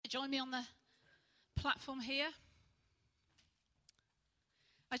join me on the platform here?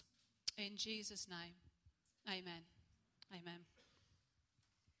 In Jesus' name, amen. Amen.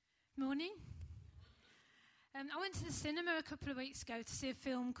 Morning. I went to the cinema a couple of weeks ago to see a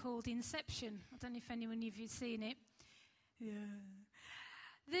film called Inception. I don't know if anyone of you have seen it. Yeah.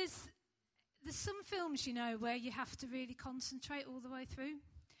 There's some films, where you have to really concentrate all the way through.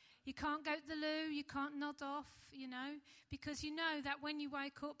 You can't go to the loo, you can't nod off, because you know that when you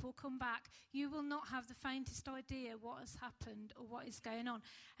wake up or come back, you will not have the faintest idea what has happened or what is going on.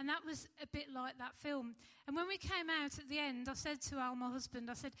 And that was a bit like that film. And when we came out at the end, I said to Al, my husband,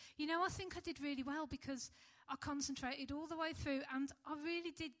 I said, I think I did really well because I concentrated all the way through and I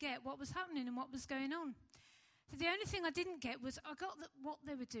really did get what was happening and what was going on. So the only thing I didn't get was I got what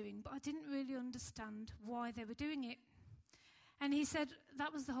they were doing, but I didn't really understand why they were doing it. And he said,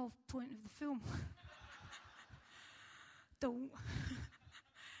 that was the whole point of the film. Don't.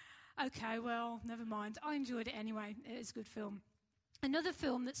 Okay, well, never mind. I enjoyed it anyway. It is a good film. Another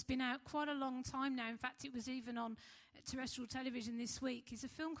film that's been out quite a long time now, in fact, it was even on terrestrial television this week, is a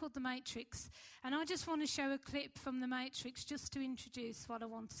film called The Matrix. And I just want to show a clip from The Matrix just to introduce what I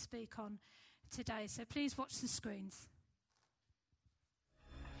want to speak on today. So please watch the screens.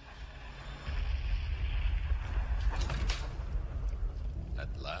 At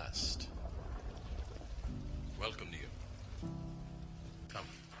last. Welcome, Neo. Come,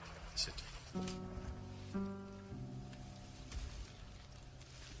 sit.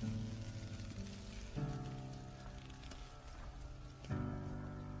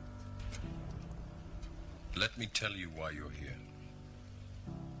 Let me tell you why you're here.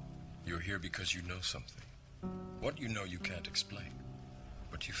 You're here because you know something. What you know you can't explain,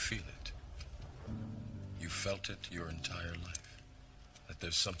 but you feel it. You felt it your entire life. That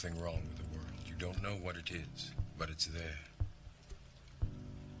there's something wrong with the world. You don't know what it is, but it's there.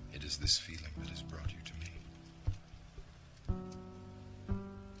 It is this feeling that has brought you to me.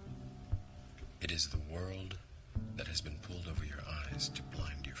 It is the world that has been pulled over your eyes to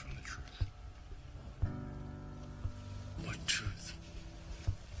blind you from the truth. What truth?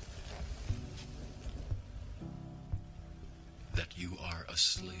 That you are a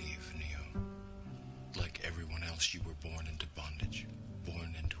slave, Neo. Like everyone else, you were born into bondage.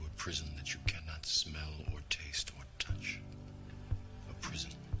 Born into a prison that you cannot smell or taste or touch. A prison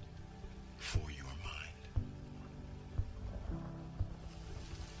for your mind.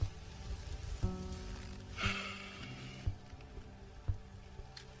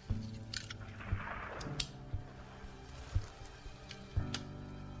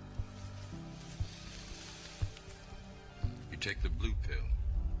 You take the blue pill.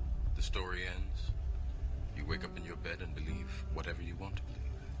 The story ends. You wake up in your bed and believe whatever you want to believe.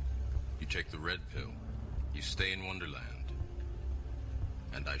 You take the red pill. You stay in Wonderland.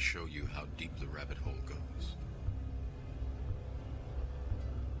 And I show you how deep the rabbit hole goes.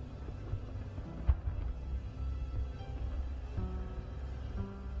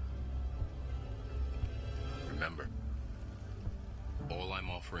 Remember, all I'm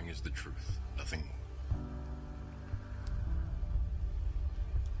offering is the truth, nothing more.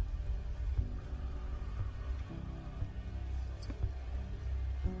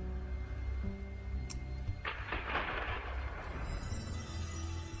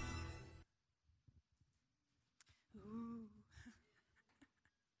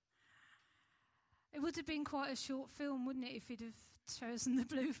 It would have been quite a short film, wouldn't it, if he'd have chosen the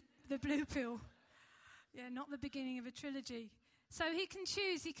blue pill? Yeah, not the beginning of a trilogy. So he can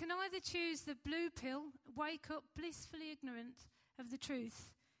choose. He can either choose the blue pill, wake up blissfully ignorant of the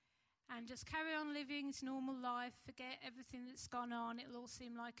truth, and just carry on living his normal life, forget everything that's gone on, it'll all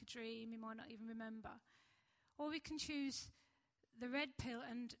seem like a dream, he might not even remember. Or we can choose the red pill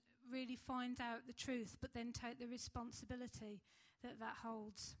and really find out the truth, but then take the responsibility that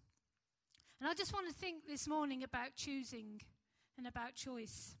holds. And I just want to think this morning about choosing and about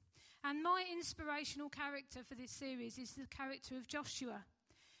choice. And my inspirational character for this series is the character of Joshua.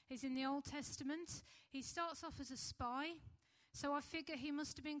 He's in the Old Testament. He starts off as a spy, so I figure he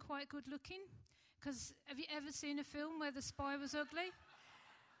must have been quite good looking. Because have you ever seen a film where the spy was ugly?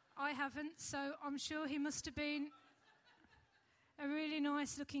 I haven't, so I'm sure he must have been a really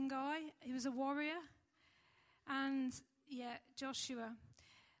nice looking guy. He was a warrior. And yeah, Joshua.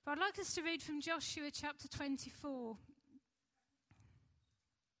 But I'd like us to read from Joshua chapter 24.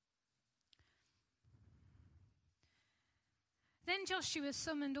 Then Joshua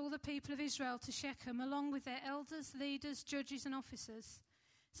summoned all the people of Israel to Shechem, along with their elders, leaders, judges, and officers.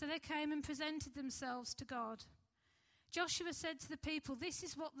 So they came and presented themselves to God. Joshua said to the people, "This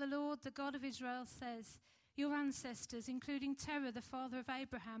is what the Lord, the God of Israel, says. Your ancestors, including Terah, the father of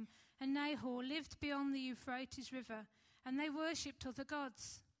Abraham, and Nahor, lived beyond the Euphrates River, and they worshipped other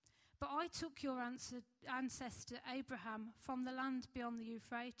gods. But I took your ancestor Abraham from the land beyond the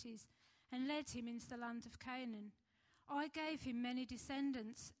Euphrates and led him into the land of Canaan. I gave him many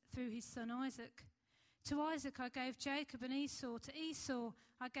descendants through his son Isaac. To Isaac I gave Jacob and Esau. To Esau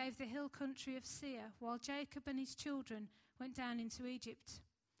I gave the hill country of Seir, while Jacob and his children went down into Egypt.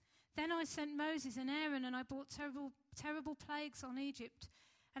 Then I sent Moses and Aaron, and I brought terrible plagues on Egypt.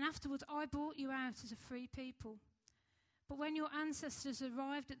 And afterwards I brought you out as a free people. But when your ancestors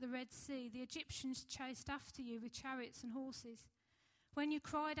arrived at the Red Sea, the Egyptians chased after you with chariots and horses. When you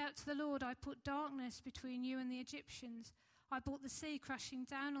cried out to the Lord, I put darkness between you and the Egyptians. I brought the sea crashing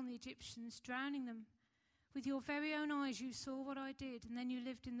down on the Egyptians, drowning them. With your very own eyes you saw what I did, and then you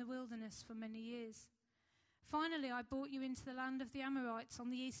lived in the wilderness for many years. Finally, I brought you into the land of the Amorites on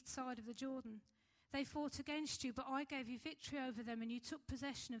the east side of the Jordan. They fought against you, but I gave you victory over them, and you took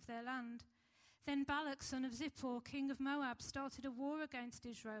possession of their land. Then Balak, son of Zippor, king of Moab, started a war against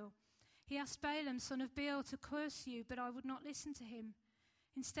Israel. He asked Balaam, son of Beor, to curse you, but I would not listen to him.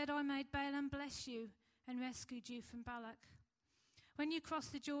 Instead, I made Balaam bless you and rescued you from Balak. When you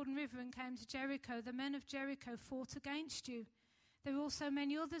crossed the Jordan River and came to Jericho, the men of Jericho fought against you. There were also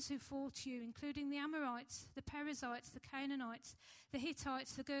many others who fought you, including the Amorites, the Perizzites, the Canaanites, the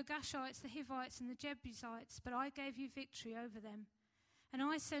Hittites, the Girgashites, the Hivites, and the Jebusites, but I gave you victory over them. And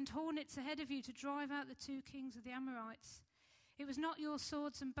I sent hornets ahead of you to drive out the 2 kings of the Amorites. It was not your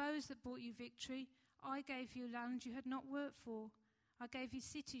swords and bows that brought you victory. I gave you land you had not worked for. I gave you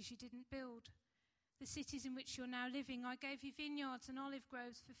cities you didn't build. The cities in which you're now living, I gave you vineyards and olive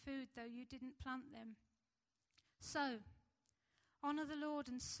groves for food, though you didn't plant them. So, honour the Lord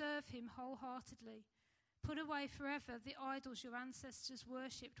and serve him wholeheartedly. Put away forever the idols your ancestors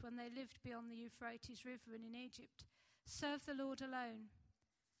worshipped when they lived beyond the Euphrates River and in Egypt. Serve the Lord alone.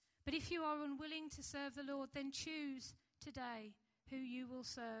 But if you are unwilling to serve the Lord, then choose today who you will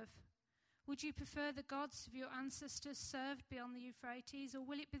serve. Would you prefer the gods of your ancestors served beyond the Euphrates, or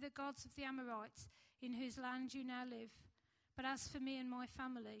will it be the gods of the Amorites in whose land you now live? But as for me and my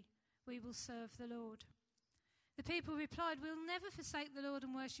family, we will serve the Lord. The people replied, we'll never forsake the Lord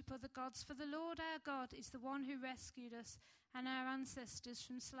and worship other gods, for the Lord our God is the one who rescued us and our ancestors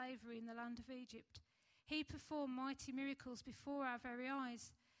from slavery in the land of Egypt. He performed mighty miracles before our very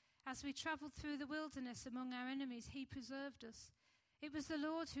eyes. As we travelled through the wilderness among our enemies, he preserved us. It was the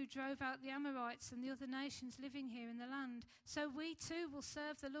Lord who drove out the Amorites and the other nations living here in the land. So we too will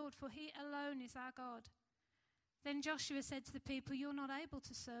serve the Lord, for he alone is our God. Then Joshua said to the people, you're not able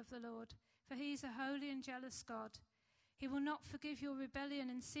to serve the Lord, for he is a holy and jealous God. He will not forgive your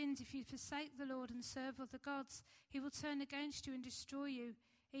rebellion and sins if you forsake the Lord and serve other gods. He will turn against you and destroy you,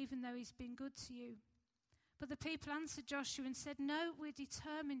 even though he's been good to you. But the people answered Joshua and said, no, we're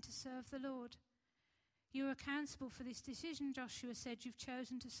determined to serve the Lord. You're accountable for this decision, Joshua said. You've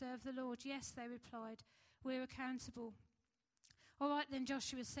chosen to serve the Lord. Yes, they replied, we're accountable. All right then,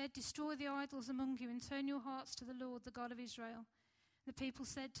 Joshua said, destroy the idols among you and turn your hearts to the Lord, the God of Israel. The people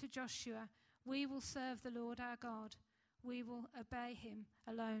said to Joshua, we will serve the Lord our God. We will obey him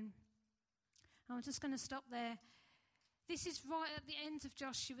alone. I'm just going to stop there. This is right at the end of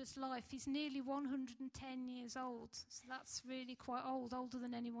Joshua's life. He's nearly 110 years old. So that's really quite old, older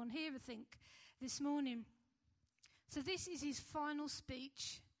than anyone here, I think, this morning. So this is his final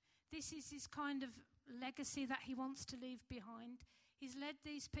speech. This is his kind of legacy that he wants to leave behind. He's led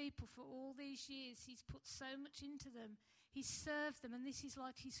these people for all these years. He's put so much into them. He's served them, and this is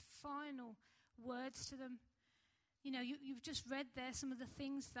like his final words to them. You know, you've just read there some of the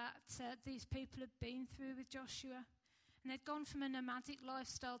things that these people have been through with Joshua. And they'd gone from a nomadic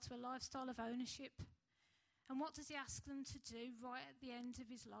lifestyle to a lifestyle of ownership. And what does he ask them to do right at the end of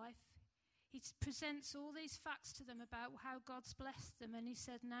his life? He presents all these facts to them about how God's blessed them. And he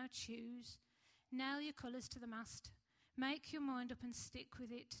said, now choose. Nail your colours to the mast. Make your mind up and stick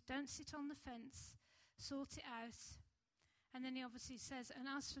with it. Don't sit on the fence. Sort it out. And then he obviously says, and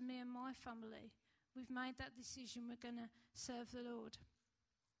as for me and my family, we've made that decision. We're going to serve the Lord.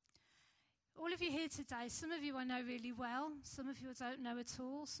 All of you here today, some of you I know really well, some of you I don't know at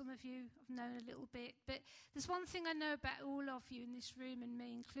all, some of you I've known a little bit, but there's one thing I know about all of you in this room, and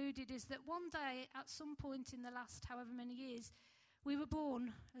me included, is that one day, at some point in the last however many years, we were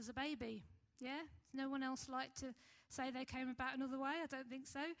born as a baby, yeah? No one else like to say they came about another way? I don't think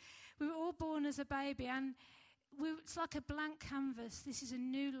so. We were all born as a baby, and it's like a blank canvas. This is a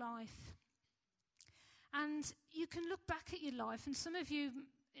new life. And you can look back at your life, and some of you,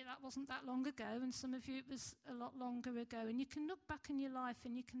 that wasn't that long ago, and some of you it was a lot longer ago, and you can look back in your life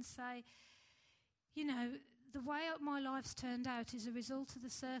and you can say, you know, the way my life's turned out is a result of the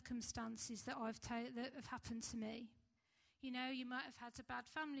circumstances that that have happened to me. You know, you might have had a bad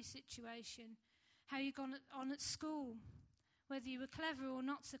family situation, how you gone on at school, whether you were clever or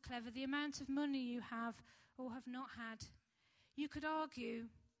not so clever, the amount of money you have or have not had. You could argue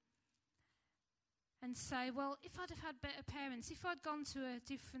and say, well, if I'd have had better parents, if I'd gone to a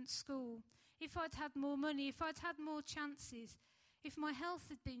different school, if I'd had more money, if I'd had more chances, if my health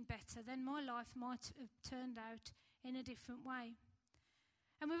had been better, then my life might have turned out in a different way.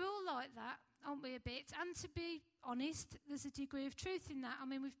 And we're all like that, aren't we, a bit? And to be honest, there's a degree of truth in that. I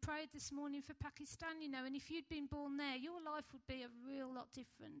mean, we've prayed this morning for Pakistan, you know, and if you'd been born there, your life would be a real lot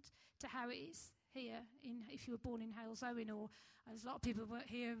different to how it is here, if you were born in Halesowen, or as a lot of people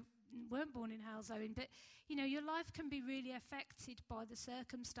weren't born in Halesowen. But, you know, your life can be really affected by the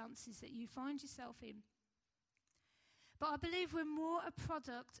circumstances that you find yourself in. But I believe we're more a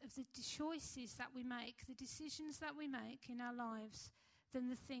product of the choices that we make, the decisions that we make in our lives, than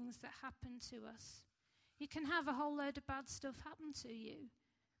the things that happen to us. You can have a whole load of bad stuff happen to you,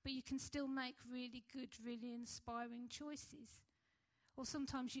 but you can still make really good, really inspiring choices. Or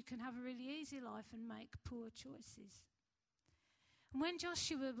sometimes you can have a really easy life and make poor choices. And when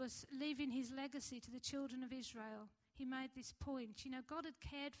Joshua was leaving his legacy to the children of Israel, he made this point. You know, God had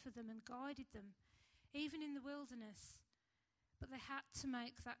cared for them and guided them, even in the wilderness. But they had to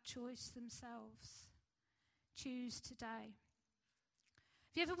make that choice themselves. Choose today.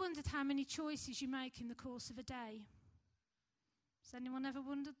 Have you ever wondered how many choices you make in the course of a day? Has anyone ever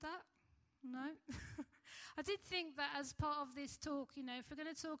wondered that? No? I did think that as part of this talk, you know, if we're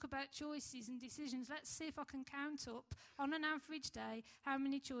going to talk about choices and decisions, let's see if I can count up on an average day how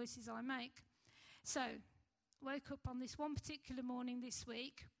many choices I make. So, woke up on this one particular morning this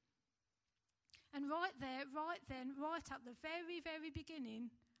week, and right at the very, very beginning,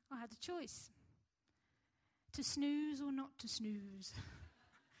 I had a choice. To snooze or not to snooze.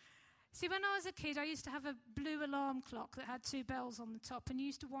 See, when I was a kid, I used to have a blue alarm clock that had 2 bells on the top, and you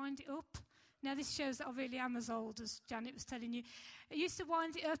used to wind it up. Now, this shows that I really am as old as Janet was telling you. I used to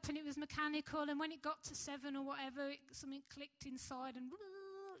wind it up, and it was mechanical, and when it got to 7 or whatever, something clicked inside, and,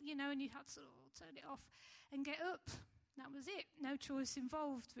 you know, and you had to sort of turn it off and get up. That was it. No choice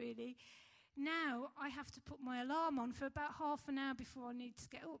involved, really. Now, I have to put my alarm on for about half an hour before I need to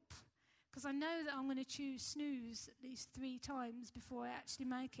get up, because I know that I'm going to choose snooze at least 3 times before I actually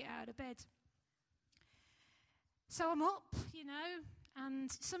make it out of bed. So I'm up, you know,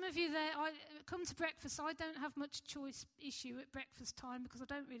 and some of you there, come to breakfast. I don't have much choice issue at breakfast time because I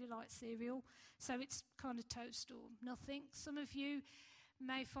don't really like cereal, so it's kind of toast or nothing. Some of you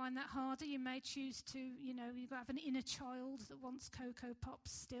may find that harder. You may choose to, you know, you've got to have an inner child that wants Cocoa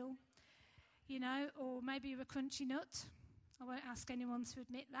Pops still, you know, or maybe you're a crunchy nut. I won't ask anyone to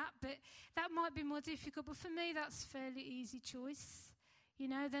admit that, but that might be more difficult. But for me, that's a fairly easy choice. You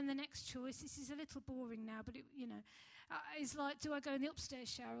know, then the next choice, this is a little boring now, but, is like, do I go in the upstairs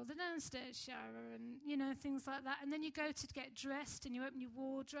shower or the downstairs shower? And, you know, things like that. And then you go to get dressed and you open your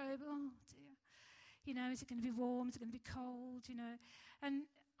wardrobe. Oh, dear. You know, is it going to be warm? Is it going to be cold? You know. And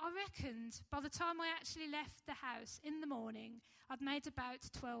I reckoned by the time I actually left the house in the morning, I'd made about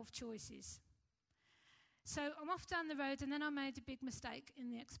 12 choices. So I'm off down the road, and then I made a big mistake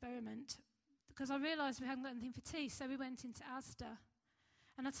in the experiment because I realised we hadn't got anything for tea, so we went into Asda.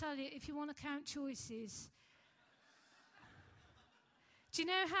 And I tell you, if you want to count choices, do you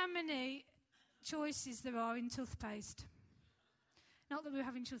know how many choices there are in toothpaste? Not that we're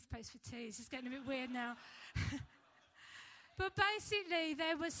having toothpaste for tea, it's getting a bit weird now. But basically,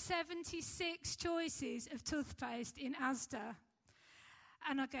 there were 76 choices of toothpaste in Asda.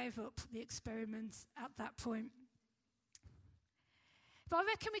 And I gave up the experiment at that point. But I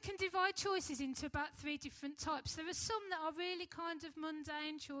reckon we can divide choices into about 3 different types. There are some that are really kind of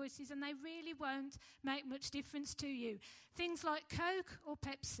mundane choices, and they really won't make much difference to you. Things like Coke or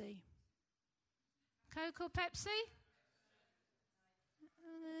Pepsi. Coke or Pepsi?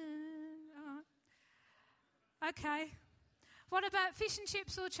 Okay. What about fish and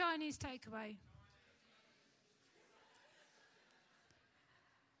chips or Chinese takeaway?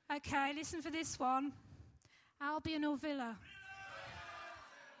 Okay, listen for this one. Albion or Villa?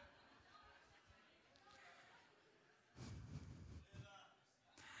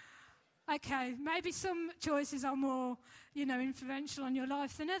 Okay, maybe some choices are more, influential on your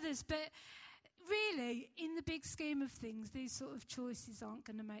life than others, but really, in the big scheme of things, these sort of choices aren't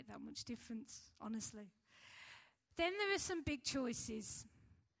going to make that much difference, honestly. Then there are some big choices.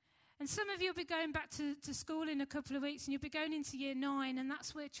 And some of you will be going back to school in a couple of weeks, and you'll be going into year 9, and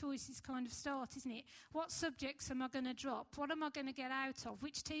that's where choices kind of start, isn't it? What subjects am I going to drop? What am I going to get out of?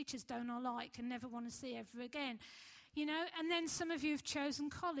 Which teachers don't I like and never want to see ever again? You know, and then some of you have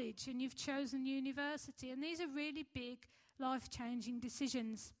chosen college and you've chosen university, and these are really big, life-changing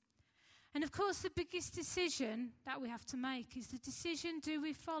decisions. And of course, the biggest decision that we have to make is the decision, do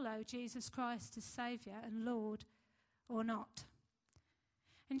we follow Jesus Christ as Saviour and Lord or not?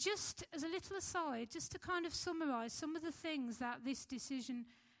 And just as a little aside, just to kind of summarise some of the things that this decision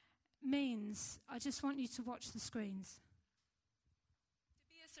means, I just want you to watch the screens.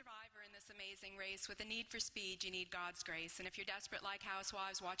 Amazing race. With a need for speed, you need God's grace. And if you're desperate like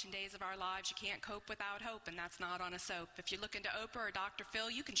housewives watching Days of Our Lives, you can't cope without hope, and that's not on a soap. If you're looking to Oprah or Dr. Phil,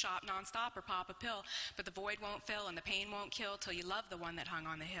 you can shop nonstop or pop a pill, but the void won't fill and the pain won't kill till you love the one that hung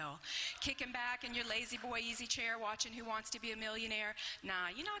on the hill. Kicking back in your lazy boy easy chair watching Who Wants to Be a Millionaire? Nah,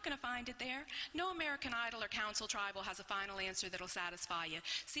 you're not going to find it there. No American Idol or Council Tribal has a final answer that'll satisfy you.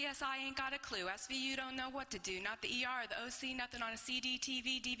 CSI ain't got a clue. SVU don't know what to do. Not the ER or the OC, nothing on a CD,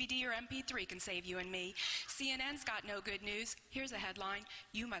 TV, DVD, or MP3 can save you and me. CNN's got no good news. Here's a headline: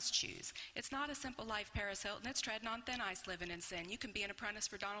 you must choose. It's not a simple life, Paris Hilton. It's treading on thin ice, living in sin. You can be an apprentice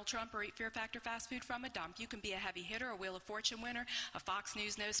for Donald Trump or eat Fear Factor fast food from a dump. You can be a heavy hitter, a Wheel of Fortune winner, a Fox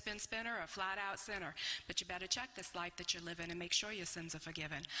News no-spin spinner, a flat-out sinner. But you better check this life that you're living and make sure your sins are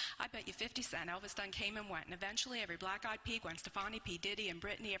forgiven. I bet you 50 Cent, Elvis done came and went, and eventually every black-eyed pea, Gwen Stefani, P. Diddy, and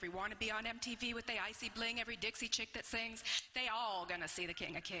Britney, every wannabe on MTV with they icy bling, every Dixie chick that sings, they all gonna see the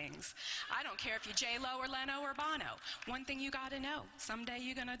King of Kings. I don't care if you're J-Lo or Leno or Bono. One thing you gotta know, someday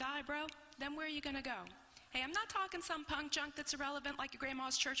you're gonna die, bro. Then where are you gonna go? Hey, I'm not talking some punk junk that's irrelevant like your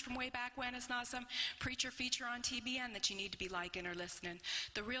grandma's church from way back when. It's not some preacher feature on TBN that you need to be liking or listening.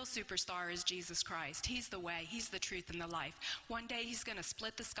 The real superstar is Jesus Christ. He's the way, he's the truth, and the life. One day he's gonna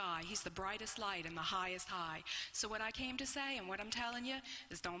split the sky. He's the brightest light and the highest high. So what I came to say and what I'm telling you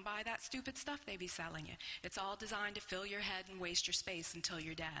is don't buy that stupid stuff they be selling you. It's all designed to fill your head and waste your space until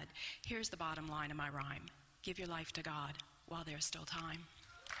you're dead. Here's the bottom line of my rhyme: give your life to God while there's still time.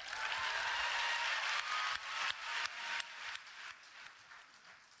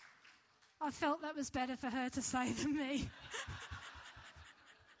 I felt that was better for her to say than me.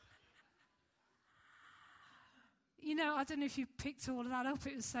 You know, I don't know if you picked all of that up.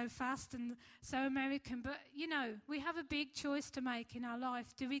 It was so fast and so American. But, you know, we have a big choice to make in our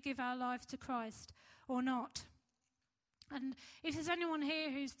life. Do we give our life to Christ or not? And if there's anyone here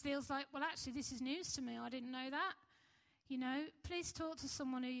who feels like, well, actually, this is news to me, I didn't know that, you know, please talk to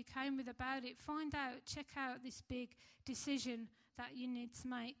someone who you came with about it. Find out, check out this big decision that you need to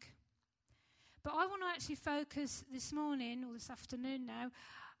make. But I want to actually focus this morning, or this afternoon now,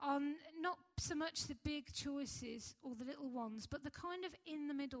 on not so much the big choices or the little ones, but the kind of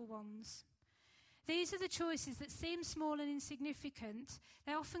in-the-middle ones. These are the choices that seem small and insignificant.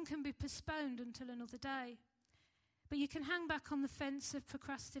 They often can be postponed until another day. But you can hang back on the fence of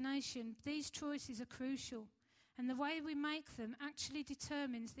procrastination. These choices are crucial, and the way we make them actually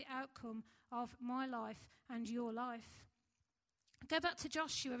determines the outcome of my life and your life. Go back to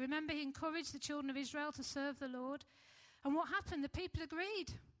Joshua. Remember, he encouraged the children of Israel to serve the Lord. And what happened? The people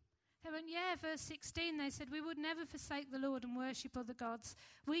agreed. They went, yeah, verse 16, they said, we would never forsake the Lord and worship other gods.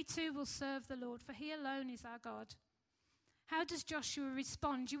 We too will serve the Lord, for he alone is our God. How does Joshua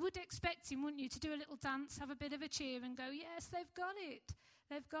respond? You would expect him, wouldn't you, to do a little dance, have a bit of a cheer and go, yes, they've got it.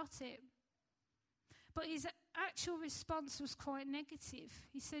 They've got it. But his actual response was quite negative.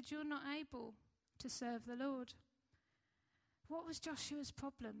 He said, you're not able to serve the Lord. What was Joshua's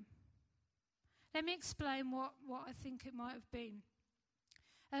problem? Let me explain what I think it might have been.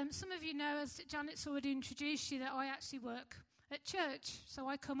 Some of you know, as Janet's already introduced you, that I actually work at church. So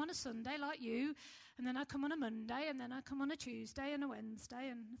I come on a Sunday like you, and then I come on a Monday, and then I come on a Tuesday and a Wednesday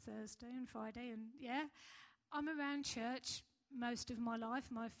and a Thursday and Friday. And yeah, I'm around church most of my life.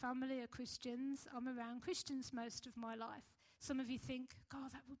 My family are Christians. I'm around Christians most of my life. Some of you think,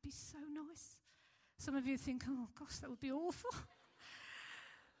 God, that would be so nice. Some of you think, oh, gosh, that would be awful.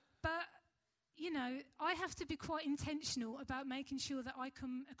 But, you know, I have to be quite intentional about making sure that I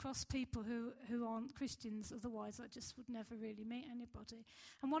come across people who aren't Christians. Otherwise, I just would never really meet anybody.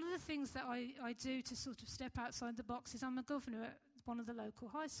 And one of the things that I do to sort of step outside the box is I'm a governor at one of the local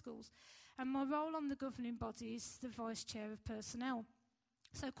high schools. And my role on the governing body is the vice chair of personnel.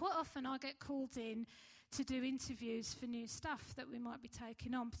 So quite often I get called in to do interviews for new staff that we might be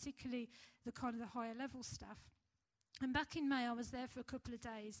taking on, particularly the kind of the higher level staff. And back in May, I was there for a couple of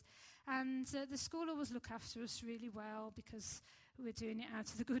days, and the school always look after us really well because we're doing it out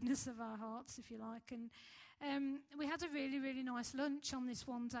of the goodness of our hearts, if you like. we had a really, really nice lunch on this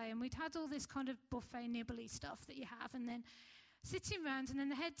one day, and we'd had all this kind of buffet nibbly stuff that you have, and then sitting round, and then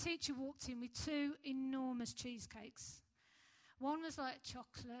the head teacher walked in with 2 enormous cheesecakes. One was like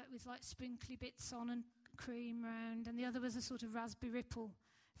chocolate with like sprinkly bits on and cream round, and the other was a sort of raspberry ripple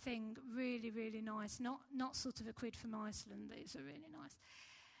thing, really, really nice. Not sort of a quid from Iceland. These are really nice.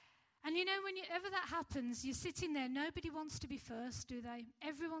 And you know, whenever that happens, you're sitting there, nobody wants to be first, do they?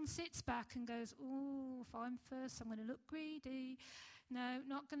 Everyone sits back and goes, oh, if I'm first, I'm going to look greedy. No,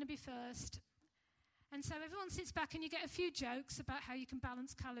 not going to be first. And so everyone sits back, and you get a few jokes about how you can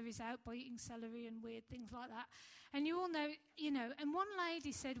balance calories out by eating celery and weird things like that. And you all know, and one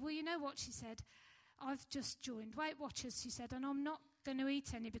lady said, well, you know what, she said, I've just joined Weight Watchers, she said, and I'm not going to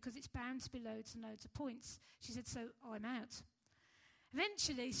eat any because it's bound to be loads and loads of points. She said, so I'm out.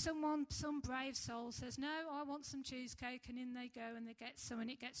 Eventually, some brave soul says, no, I want some cheesecake, and in they go, and they get some, and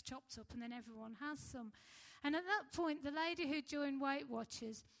it gets chopped up, and then everyone has some. And at that point, the lady who joined Weight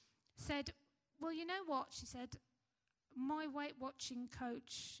Watchers said, well, you know what, she said, my weight watching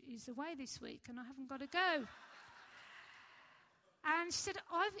coach is away this week, and I haven't got to go. And she said,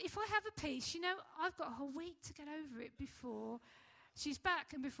 if I have a piece, I've got a whole week to get over it before she's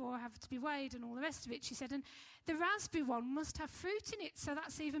back and before I have to be weighed and all the rest of it, she said. And the raspberry one must have fruit in it, so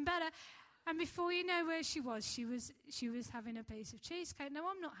that's even better. And before you know where she was having a piece of cheesecake. Now,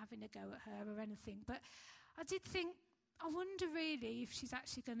 I'm not having a go at her or anything, but I did think, I wonder really if she's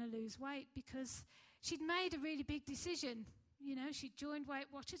actually going to lose weight, because she'd made a really big decision. She'd joined Weight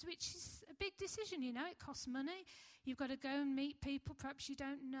Watchers, which is a big decision, it costs money. You've got to go and meet people perhaps you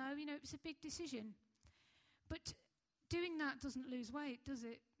don't know. It was a big decision. But doing that doesn't lose weight, does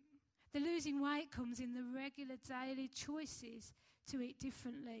it? The losing weight comes in the regular daily choices to eat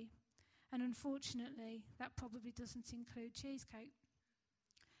differently. And unfortunately, that probably doesn't include cheesecake.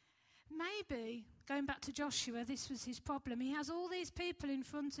 Maybe, going back to Joshua, this was his problem. He has all these people in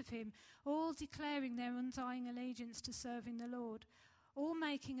front of him, all declaring their undying allegiance to serving the Lord, all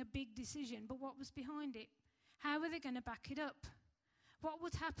making a big decision. But what was behind it? How were they going to back it up? What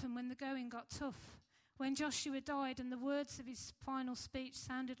would happen when the going got tough? When Joshua died and the words of his final speech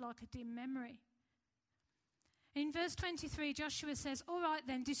sounded like a dim memory? In verse 23, Joshua says, all right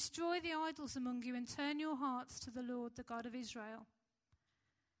then, destroy the idols among you and turn your hearts to the Lord, the God of Israel.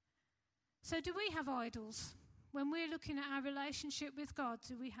 So do we have idols? When we're looking at our relationship with God,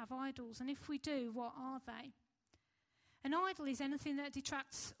 do we have idols? And if we do, what are they? An idol is anything that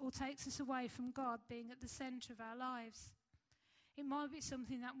detracts or takes us away from God being at the centre of our lives. It might be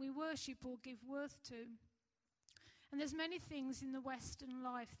something that we worship or give worth to. And there's many things in the Western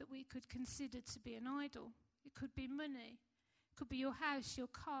life that we could consider to be an idol. It could be money. It could be your house, your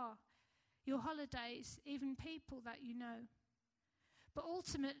car, your holidays, even people that you know. But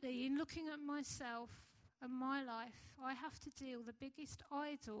ultimately, in looking at myself and my life, I have to deal, the biggest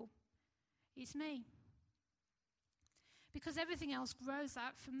idol is me. Because everything else grows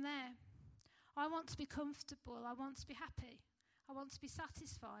out from there. I want to be comfortable. I want to be happy. I want to be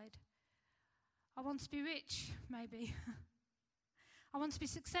satisfied. I want to be rich, maybe. I want to be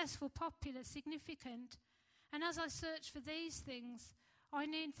successful, popular, significant. And as I search for these things, I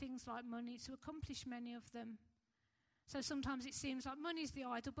need things like money to accomplish many of them. So sometimes it seems like money's the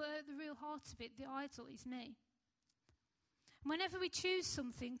idol, but at the real heart of it, the idol is me. Whenever we choose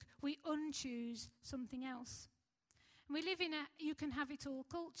something, we unchoose something else. And we live in a you can have it all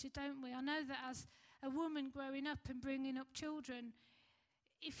culture, don't we? I know that as a woman growing up and bringing up children,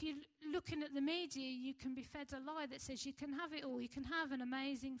 if you're looking at the media, you can be fed a lie that says you can have it all. You can have an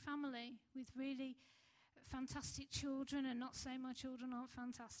amazing family with really fantastic children, and not say my children aren't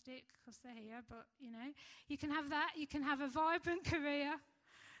fantastic because they're here, but you can have that. You can have a vibrant career,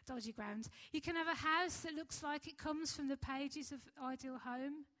 dodgy ground. You can have a house that looks like it comes from the pages of Ideal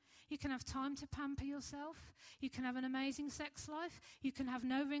Home. You can have time to pamper yourself. You can have an amazing sex life. You can have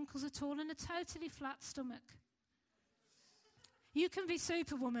no wrinkles at all and a totally flat stomach. You can be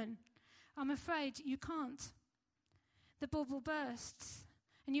Superwoman. I'm afraid you can't. The bubble bursts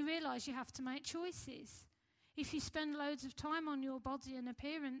and you realise you have to make choices. If you spend loads of time on your body and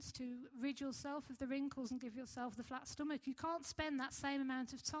appearance to rid yourself of the wrinkles and give yourself the flat stomach, you can't spend that same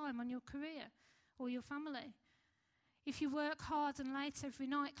amount of time on your career or your family. If you work hard and late every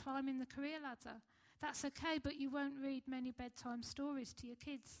night climbing the career ladder, that's okay, but you won't read many bedtime stories to your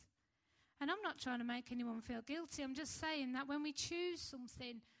kids. And I'm not trying to make anyone feel guilty. I'm just saying that when we choose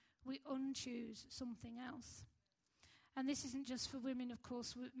something, we unchoose something else. And this isn't just for women, of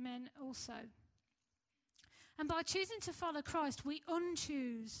course, men also. And by choosing to follow Christ, we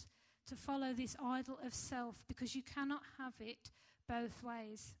unchoose to follow this idol of self, because you cannot have it both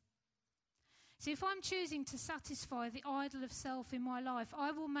ways. So if I'm choosing to satisfy the idol of self in my life,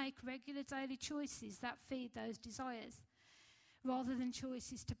 I will make regular daily choices that feed those desires, rather than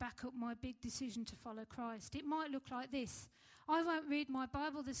choices to back up my big decision to follow Christ. It might look like this. I won't read my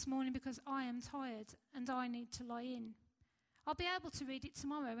Bible this morning because I am tired and I need to lie in. I'll be able to read it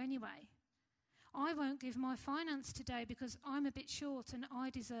tomorrow anyway. I won't give my finance today because I'm a bit short and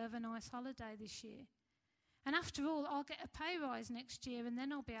I deserve a nice holiday this year. And after all, I'll get a pay rise next year and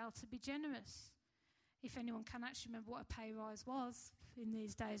then I'll be able to be generous. If anyone can actually remember what a pay rise was in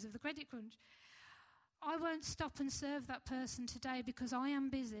these days of the credit crunch. I won't stop and serve that person today because I am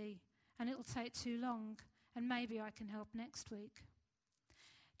busy and it'll take too long and maybe I can help next week.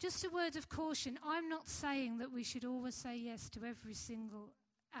 Just a word of caution, I'm not saying that we should always say yes to every single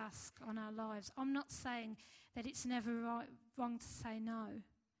ask on our lives. I'm not saying that it's never wrong to say no.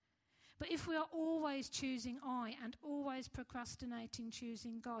 But if we are always choosing I and always procrastinating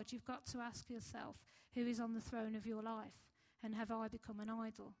choosing God, you've got to ask yourself, who is on the throne of your life? And have I become an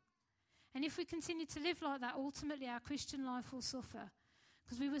idol? And if we continue to live like that, ultimately our Christian life will suffer.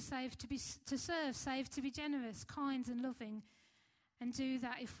 Because we were saved to serve, saved to be generous, kind and loving. And do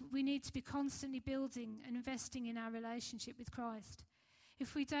that if we need to be constantly building and investing in our relationship with Christ.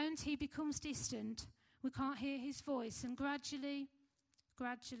 If we don't, he becomes distant. We can't hear his voice. And gradually,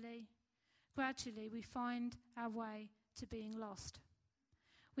 we find our way to being lost.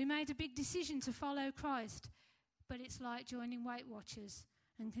 We made a big decision to follow Christ, but it's like joining Weight Watchers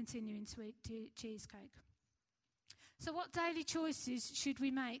and continuing to eat cheesecake. So what daily choices should we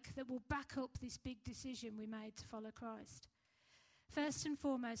make that will back up this big decision we made to follow Christ? First and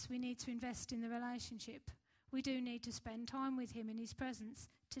foremost, we need to invest in the relationship. We do need to spend time with him in his presence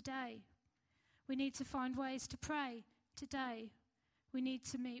today. We need to find ways to pray today. We need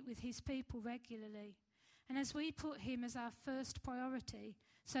to meet with his people regularly. And as we put him as our first priority,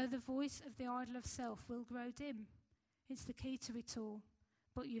 so the voice of the idol of self will grow dim. It's the key to it all,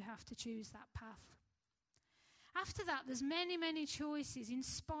 but you have to choose that path. After that, there's many, many choices,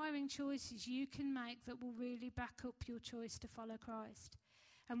 inspiring choices you can make that will really back up your choice to follow Christ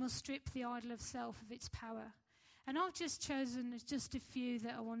and will strip the idol of self of its power. And I've just chosen just a few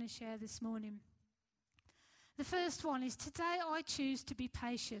that I want to share this morning. The first one is, today I choose to be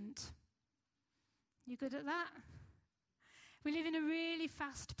patient. You good at that? We live in a really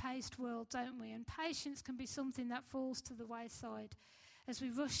fast-paced world, don't we? And patience can be something that falls to the wayside as we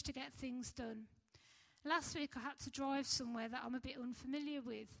rush to get things done. Last week I had to drive somewhere that I'm a bit unfamiliar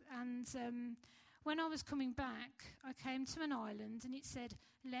with, and when I was coming back, I came to an island and it said,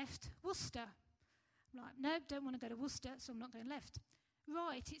 left Worcester. I'm like, nope, don't want to go to Worcester, so I'm not going left.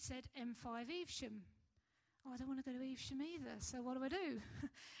 Right, it said M5 Evesham. Oh, I don't want to go to Evesham either, so what do?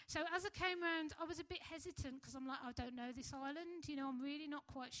 So as I came round, I was a bit hesitant because I'm like, I don't know this island, I'm really not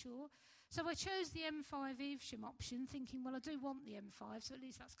quite sure. So I chose the M5 Evesham option, thinking, well, I do want the M5, so at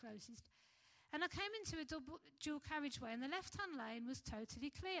least that's closest. And I came into a dual carriageway, and the left-hand lane was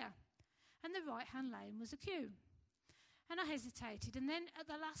totally clear, and the right-hand lane was a queue. And I hesitated, and then at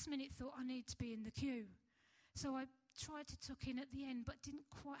the last minute thought, I need to be in the queue. So I tried to tuck in at the end, but didn't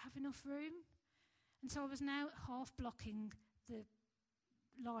quite have enough room. And so I was now half blocking the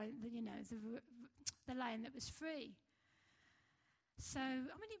line, the lane that was free. So,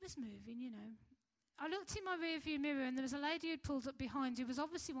 it was moving, I looked in my rearview mirror and there was a lady who'd pulled up behind who was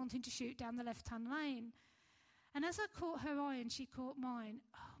obviously wanting to shoot down the left-hand lane. And as I caught her eye and she caught mine,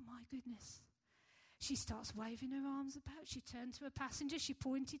 oh my goodness. She starts waving her arms about. She turned to her passenger. She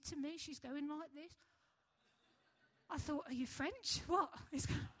pointed to me. She's going like this. I thought, are you French? What?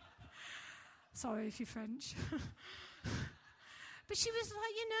 Sorry if you're French. But she was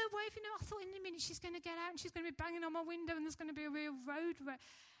like, waving her. I thought in a minute she's going to get out and she's going to be banging on my window and there's going to be a real road rage.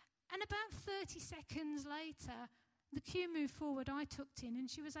 And about 30 seconds later, the queue moved forward, I tucked in, and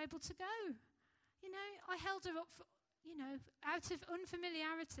she was able to go. I held her up for, out of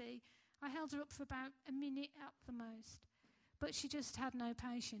unfamiliarity, I held her up for about a minute at the most. But she just had no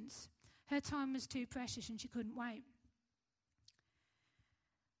patience. Her time was too precious and she couldn't wait.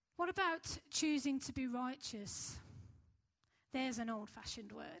 What about choosing to be righteous? There's an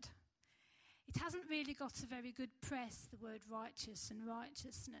old-fashioned word. It hasn't really got a very good press, the word righteous and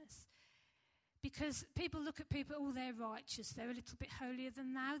righteousness. Because people look at people, they're righteous, they're a little bit holier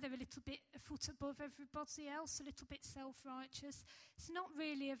than thou, they're a little bit a foot above everybody else, a little bit self-righteous. It's not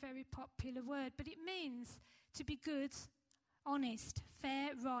really a very popular word, but it means to be good, honest,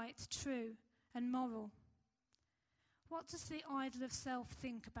 fair, right, true, and moral. What does the idol of self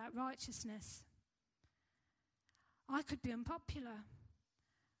think about righteousness? I could be unpopular.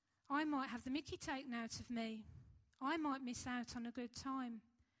 I might have the mickey taken out of me. I might miss out on a good time.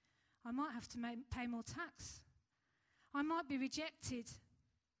 I might have to pay more tax. I might be rejected.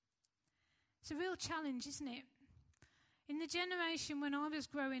 It's a real challenge, isn't it? In the generation when I was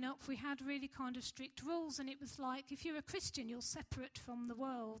growing up, we had really kind of strict rules, and it was like, if you're a Christian, you're separate from the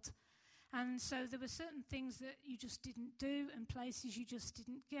world. And so there were certain things that you just didn't do and places you just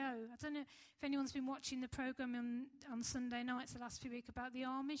didn't go. I don't know if anyone's been watching the programme on Sunday nights the last few weeks about the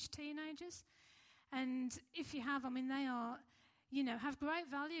Amish teenagers. And if you have, I mean, they are, have great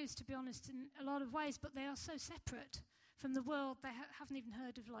values, to be honest, in a lot of ways, but they are so separate from the world. They haven't even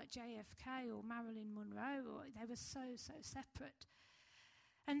heard of like JFK or Marilyn Monroe, or they were so separate.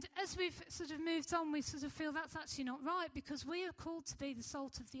 And as we've sort of moved on, we sort of feel that's actually not right, because we are called to be the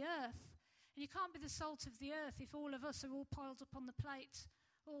salt of the earth. And you can't be the salt of the earth if all of us are all piled up on the plate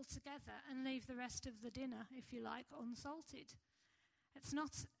all together and leave the rest of the dinner, if you like, unsalted. It's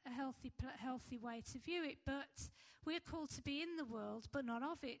not a healthy way to view it, but we're called to be in the world, but not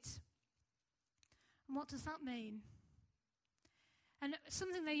of it. And what does that mean? And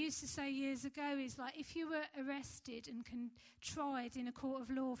something they used to say years ago is like, if you were arrested and tried in a court of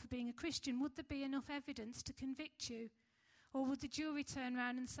law for being a Christian, would there be enough evidence to convict you? Or would the jury turn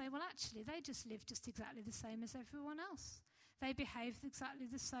around and say, well, actually, they just live just exactly the same as everyone else. They behave exactly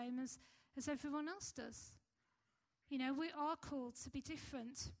the same as everyone else does. We are called to be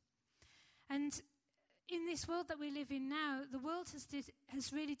different. And in this world that we live in now, the world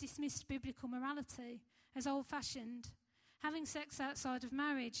has really dismissed biblical morality as old-fashioned. Having sex outside of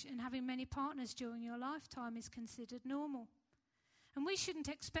marriage and having many partners during your lifetime is considered normal. And we shouldn't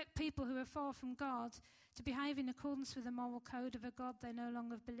expect people who are far from God to behave in accordance with the moral code of a God they no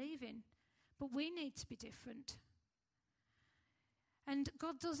longer believe in. But we need to be different. And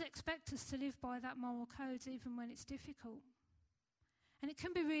God does expect us to live by that moral code even when it's difficult. And it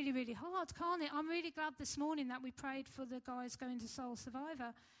can be really, really hard, can't it? I'm really glad this morning that we prayed for the guys going to Soul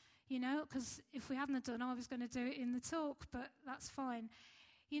Survivor. Because if we hadn't done, I was going to do it in the talk, but that's fine.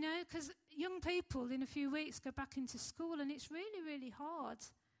 Because young people in a few weeks go back into school, and it's really, really hard,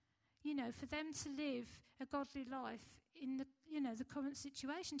 for them to live a godly life in the current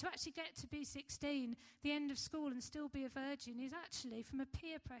situation. To actually get to be 16, the end of school, and still be a virgin is actually, from a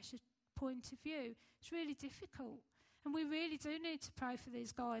peer pressure point of view, it's really difficult. And we really do need to pray for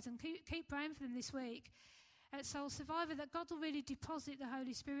these guys, and keep praying for them this week at Soul Survivor, that God will really deposit the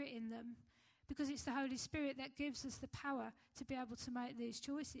Holy Spirit in them, because it's the Holy Spirit that gives us the power to be able to make these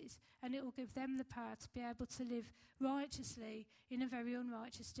choices, and it will give them the power to be able to live righteously in a very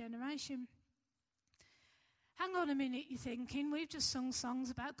unrighteous generation. Hang on a minute, you're thinking, we've just sung songs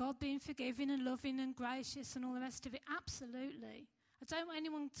about God being forgiving and loving and gracious and all the rest of it. Absolutely. I don't want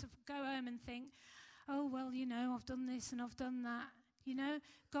anyone to go home and think, oh, well, I've done this and I've done that.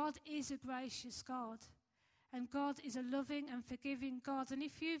 God is a gracious God. And God is a loving and forgiving God. And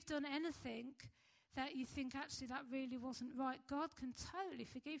if you've done anything that you think, actually, that really wasn't right, God can totally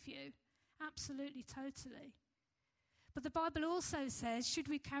forgive you. Absolutely, totally. But the Bible also says, should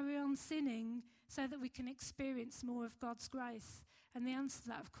we carry on sinning so that we can experience more of God's grace? And the answer to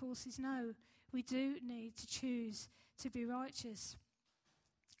that, of course, is no. We do need to choose to be righteous.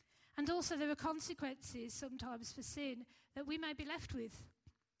 And also there are consequences sometimes for sin that we may be left with.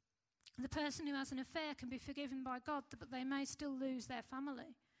 The person who has an affair can be forgiven by God, but they may still lose their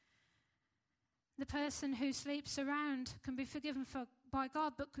family. The person who sleeps around can be forgiven by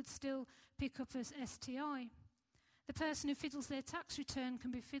God, but could still pick up an STI. The person who fiddles their tax return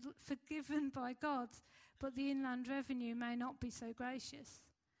can be forgiven by God, but the Inland Revenue may not be so gracious.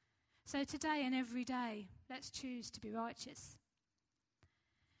 So today and every day, let's choose to be righteous.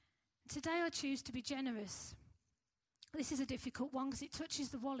 Today I choose to be generous. This is a difficult one because it touches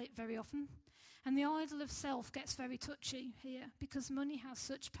the wallet very often. And the idol of self gets very touchy here because money has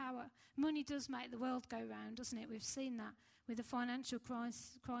such power. Money does make the world go round, doesn't it? We've seen that with the financial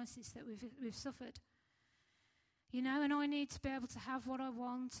crisis that we've suffered. And I need to be able to have what I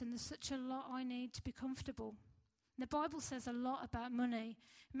want, and there's such a lot I need to be comfortable. The Bible says a lot about money.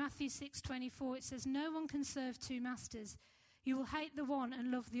 In Matthew 6:24, it says, no one can serve two masters. You will hate the one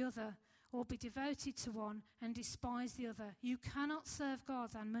and love the other, or be devoted to one and despise the other. You cannot serve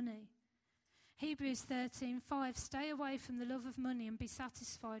God and money. Hebrews 13:5, stay away from the love of money and be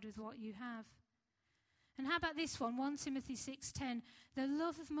satisfied with what you have. And how about this one, 1 Timothy 6:10, the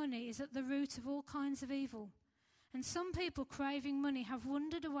love of money is at the root of all kinds of evil. And some people craving money have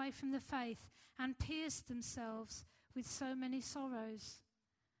wandered away from the faith and pierced themselves with so many sorrows.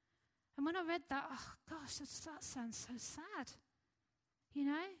 And when I read that, oh gosh, that sounds so sad.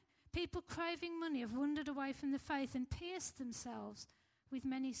 People craving money have wandered away from the faith and pierced themselves with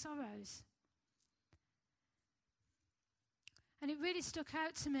many sorrows. And it really stuck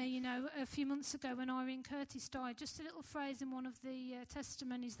out to me, a few months ago when Irene Curtis died. Just a little phrase in one of the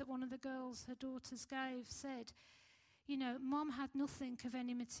testimonies that one of the girls, her daughters, gave, said, Mom had nothing of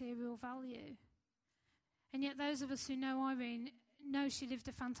any material value. And yet those of us who know Irene know she lived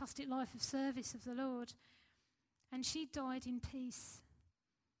a fantastic life of service of the Lord. And she died in peace.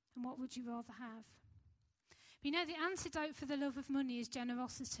 And what would you rather have? But the antidote for the love of money is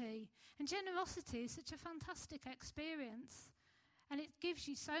generosity. And generosity is such a fantastic experience. And it gives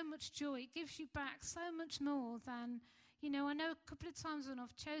you so much joy. It gives you back so much more than, I know a couple of times when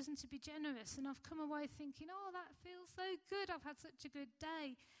I've chosen to be generous and I've come away thinking, oh, that feels so good. I've had such a good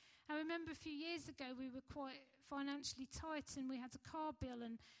day. I remember a few years ago we were quite financially tight and we had a car bill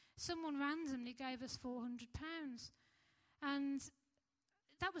and someone randomly gave us £400. And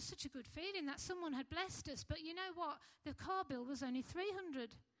that was such a good feeling that someone had blessed us. But you know what? The car bill was only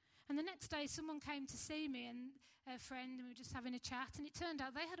 £300. And the next day someone came to see me and a friend, and we were just having a chat, and it turned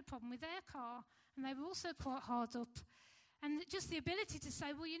out they had a problem with their car and they were also quite hard up. And just the ability to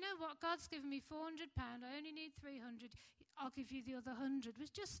say, well, you know what, God's given me £400, I only need 300, I'll give you the other 100, was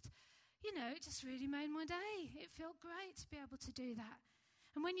just, it just really made my day. It felt great to be able to do that.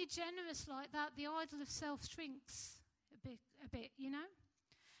 And when you're generous like that, the idol of self shrinks a bit.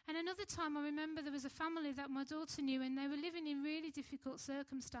 And another time I remember there was a family that my daughter knew, and they were living in really difficult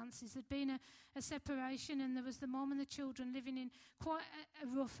circumstances. There'd been a separation, and there was the mom and the children living in quite a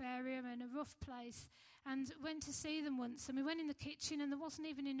rough area and a rough place. And went to see them once, and we went in the kitchen, and there wasn't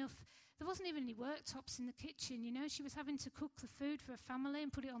even any worktops in the kitchen. She was having to cook the food for a family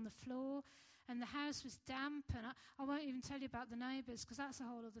and put it on the floor, and the house was damp. And I won't even tell you about the neighbours because that's a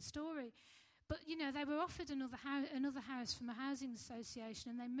whole other story. But, they were offered another house from a housing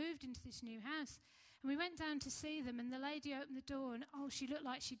association, and they moved into this new house. And we went down to see them, and the lady opened the door, and, she looked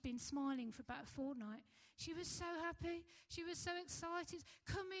like she'd been smiling for about a fortnight. She was so happy. She was so excited.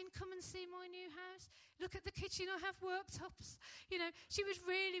 Come and see my new house. Look at the kitchen, I have worktops. She was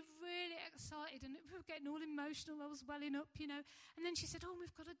really, really excited, and we were getting all emotional. I was welling up, And then she said, oh,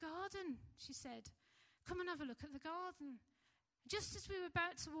 we've got a garden, she said. Come and have a look at the garden. Just as we were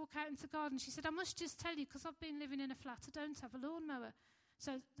about to walk out into the garden, she said, I must just tell you, because I've been living in a flat, I don't have a lawnmower.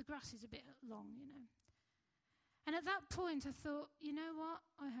 So the grass is a bit long, And at that point, I thought, you know what?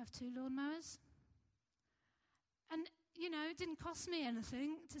 I have 2 lawnmowers. And, it didn't cost me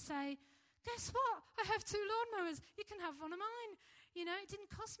anything to say, guess what? I have 2 lawnmowers. You can have one of mine. It didn't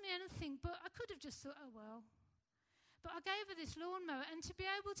cost me anything, but I could have just thought, oh, well. But I gave her this lawnmower, and to be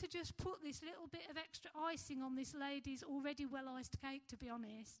able to just put this little bit of extra icing on this lady's already well-iced cake, to be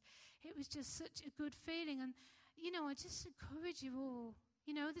honest, it was just such a good feeling. And, I just encourage you all.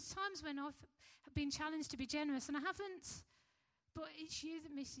 There's times when I've been challenged to be generous, and I haven't, but it's you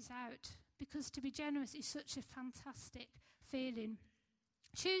that misses out, because to be generous is such a fantastic feeling.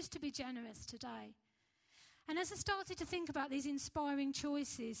 Choose to be generous today. And as I started to think about these inspiring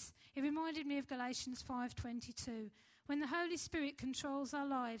choices, it reminded me of Galatians 5:22. When the Holy Spirit controls our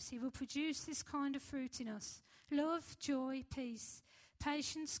lives, he will produce this kind of fruit in us: love, joy, peace,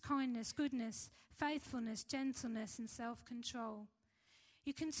 patience, kindness, goodness, faithfulness, gentleness, and self-control.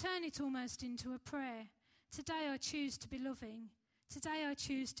 You can turn it almost into a prayer. Today I choose to be loving. Today I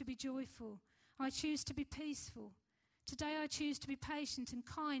choose to be joyful. I choose to be peaceful. Today I choose to be patient and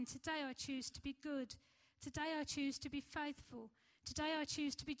kind. Today I choose to be good. Today I choose to be faithful. Today I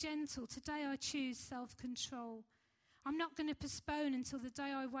choose to be gentle. Today I choose self-control. I'm not going to postpone until the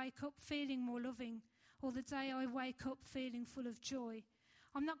day I wake up feeling more loving, or the day I wake up feeling full of joy.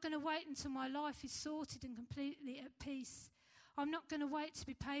 I'm not going to wait until my life is sorted and completely at peace. I'm not going to wait to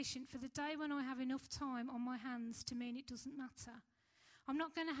be patient for the day when I have enough time on my hands to mean it doesn't matter. I'm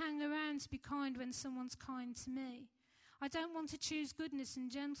not going to hang around to be kind when someone's kind to me. I don't want to choose goodness and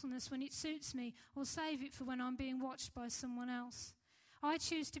gentleness when it suits me, or save it for when I'm being watched by someone else. I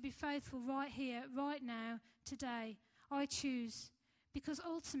choose to be faithful right here, right now, today. I choose, because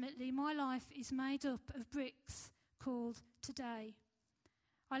ultimately my life is made up of bricks called today.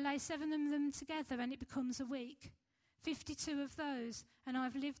 I lay 7 of them together and it becomes a week. 52 of those, and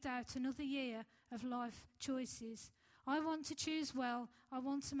I've lived out another year of life choices. I want to choose well. I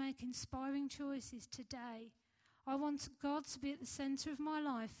want to make inspiring choices today. I want God to be at the centre of my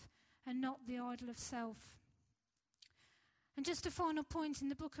life and not the idol of self. And just a final point, in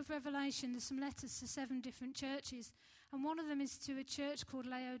the book of Revelation, there's some letters to 7 different churches, and one of them is to a church called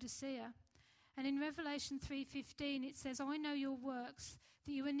Laodicea. And in Revelation 3:15 it says, I know your works,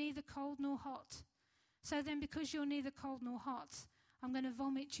 that you are neither cold nor hot. So then, because you're neither cold nor hot, I'm going to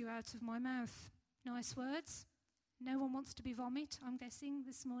vomit you out of my mouth. Nice words. No one wants to be vomit, I'm guessing,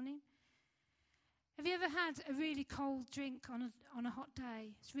 this morning. Have you ever had a really cold drink on a hot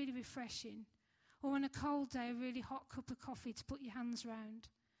day? It's really refreshing. Or on a cold day, a really hot cup of coffee to put your hands round.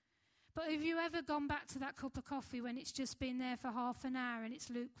 But have you ever gone back to that cup of coffee when it's just been there for half an hour and it's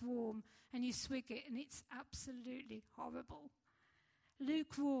lukewarm and you swig it and it's absolutely horrible?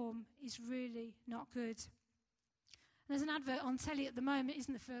 Lukewarm is really not good. There's an advert on telly at the moment,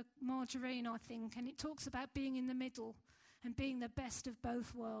 isn't there, for margarine, I think, and it talks about being in the middle and being the best of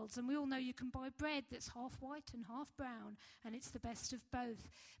both worlds. And we all know you can buy bread that's half white and half brown, and it's the best of both.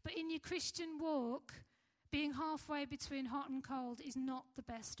 But in your Christian walk, being halfway between hot and cold is not the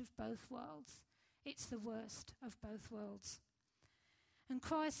best of both worlds. It's the worst of both worlds. And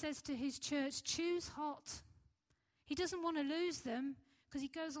Christ says to his church, choose hot. He doesn't want to lose them, because he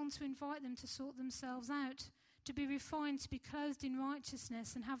goes on to invite them to sort themselves out, to be refined, to be clothed in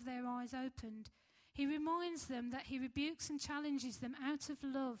righteousness and have their eyes opened. He reminds them that he rebukes and challenges them out of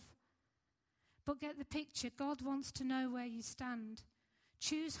love. But get the picture, God wants to know where you stand.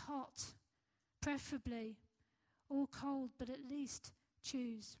 Choose hot, preferably, or cold, but at least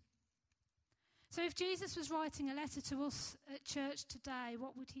choose. So if Jesus was writing a letter to us at church today,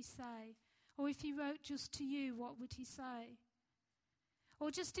 what would he say? Or if he wrote just to you, what would he say?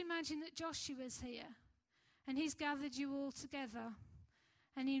 Or just imagine that Joshua's here and he's gathered you all together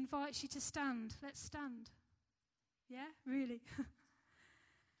and he invites you to stand. Let's stand. Yeah, really.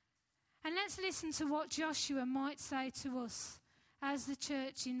 And let's listen to what Joshua might say to us as the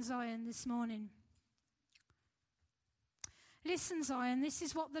church in Zion this morning. Listen, Zion, this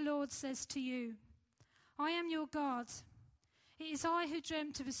is what the Lord says to you. I am your God. It is I who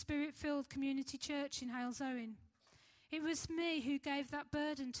dreamt of a spirit-filled community church in Halesowen. It was me who gave that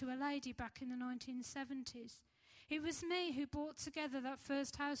burden to a lady back in the 1970s. It was me who brought together that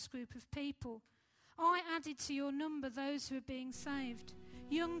first house group of people. I added to your number those who are being saved.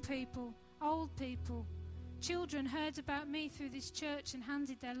 Young people, old people. Children heard about me through this church and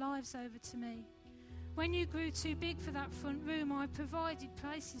handed their lives over to me. When you grew too big for that front room, I provided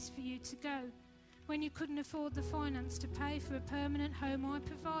places for you to go. When you couldn't afford the finance to pay for a permanent home, I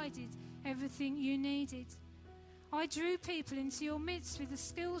provided everything you needed. I drew people into your midst with the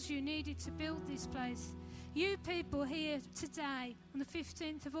skills you needed to build this place. You people here today, on the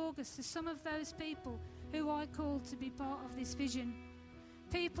 15th of August, are some of those people who I called to be part of this vision.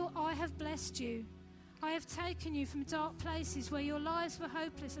 People, I have blessed you. I have taken you from dark places where your lives were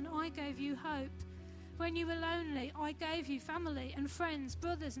hopeless, and I gave you hope. When you were lonely, I gave you family and friends,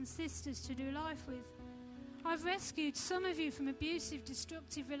 brothers and sisters to do life with. I've rescued some of you from abusive,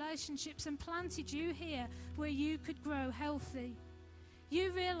 destructive relationships and planted you here where you could grow healthy.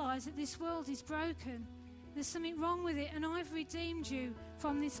 You realise that this world is broken. There's something wrong with it, and I've redeemed you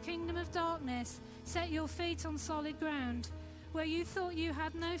from this kingdom of darkness. Set your feet on solid ground. Where you thought you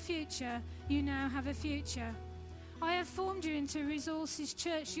had no future, you now have a future. I have formed you into a resources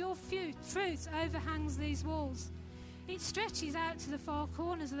church. Your fruit overhangs these walls. It stretches out to the far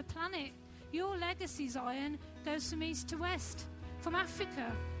corners of the planet. Your legacy, Zion, goes from east to west, from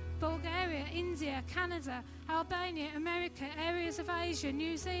Africa, Bulgaria, India, Canada, Albania, America, areas of Asia,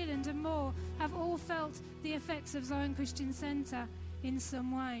 New Zealand and more have all felt the effects of Zion Christian Centre in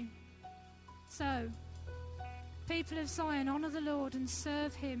some way. So, people of Zion, honour the Lord and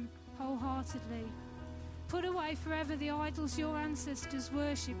serve him wholeheartedly. Put away forever the idols your ancestors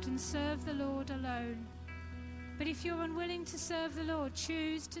worshipped and serve the Lord alone. But if you're unwilling to serve the Lord,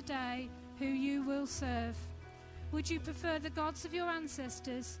 choose today who you will serve. Would you prefer the gods of your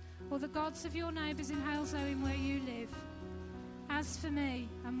ancestors or the gods of your neighbours in Halesowen where you live? As for me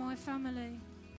and my family,